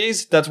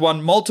expertise that's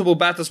won multiple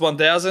Bathurst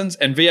 1000s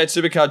and V8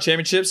 Supercar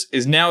Championships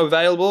is now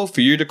available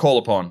for you to call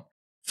upon.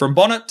 From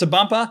bonnet to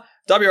bumper,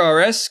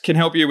 WRS can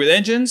help you with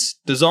engines,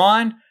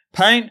 design,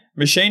 paint,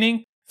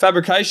 machining,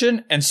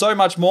 fabrication, and so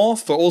much more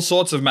for all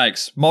sorts of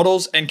makes,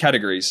 models, and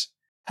categories.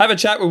 Have a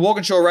chat with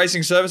Walkinshaw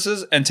Racing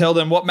Services and tell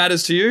them what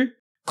matters to you.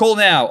 Call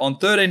now on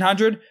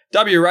 1300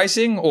 W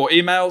Racing or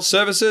email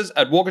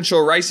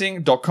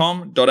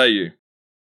services@walkinshawracing.com.au.